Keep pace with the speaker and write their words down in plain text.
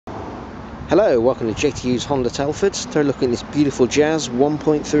Hello, welcome to JTU's Honda Telford. Today looking at this beautiful Jazz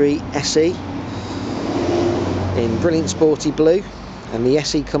 1.3 SE in brilliant sporty blue, and the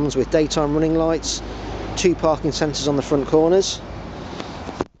SE comes with daytime running lights, 2 parking sensors on the front corners,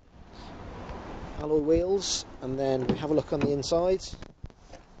 alloy wheels, and then we have a look on the inside.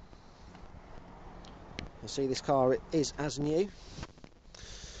 You'll see this car is as new.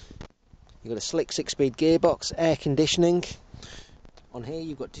 You've got a slick 6-speed gearbox, air conditioning. On here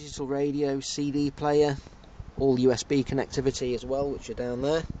you've got digital radio, CD player, all USB connectivity as well, which are down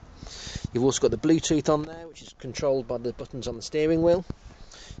there. You've also got the Bluetooth on there, which is controlled by the buttons on the steering wheel.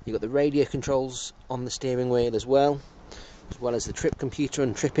 You've got the radio controls on the steering wheel as well as the trip computer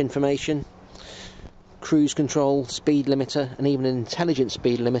and trip information, cruise control, speed limiter, and even an intelligent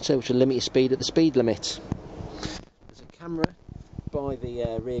speed limiter, which will limit your speed at the speed limit. There's a camera by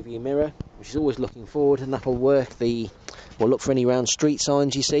the rear view mirror, which is always looking forward, and that'll work we'll look for any round street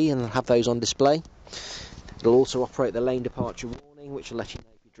signs you see and have those on display. It'll also operate the lane departure warning, which will let you know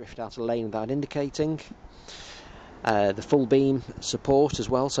if you drift out of lane without indicating. The full beam support as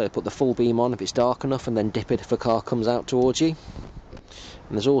well, so put the full beam on if it's dark enough and then dip it if a car comes out towards you. And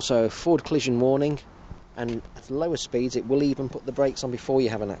there's also a forward collision warning, and at lower speeds it will even put the brakes on before you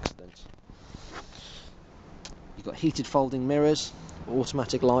have an accident. You've got heated folding mirrors,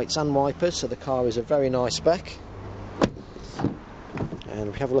 automatic lights and wipers, so the car is a very nice spec. And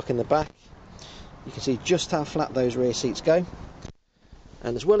if we have a look in the back, you can see just how flat those rear seats go.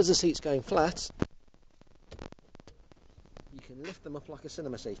 And as well as the seats going flat, you can lift them up like a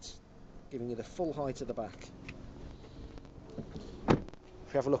cinema seat, giving you the full height of the back.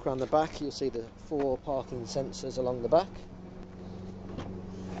 If you have a look around the back, you'll see the 4 parking sensors along the back.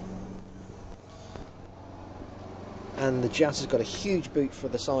 And the Jazz has got a huge boot for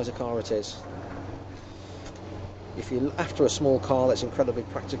the size of car it is. If you're after a small car that's incredibly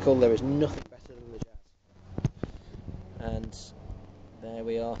practical, there is nothing better than the Jazz. And there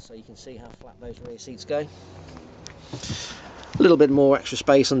we are, so you can see how flat those rear seats go. A little bit more extra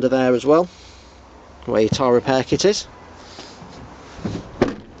space under there as well, where your tyre repair kit is.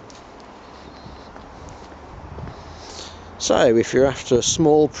 So if you're after a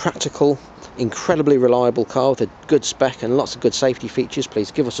small, practical, incredibly reliable car with a good spec and lots of good safety features,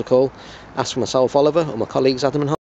 please give us a call. Ask for myself, Oliver, or my colleagues Adam and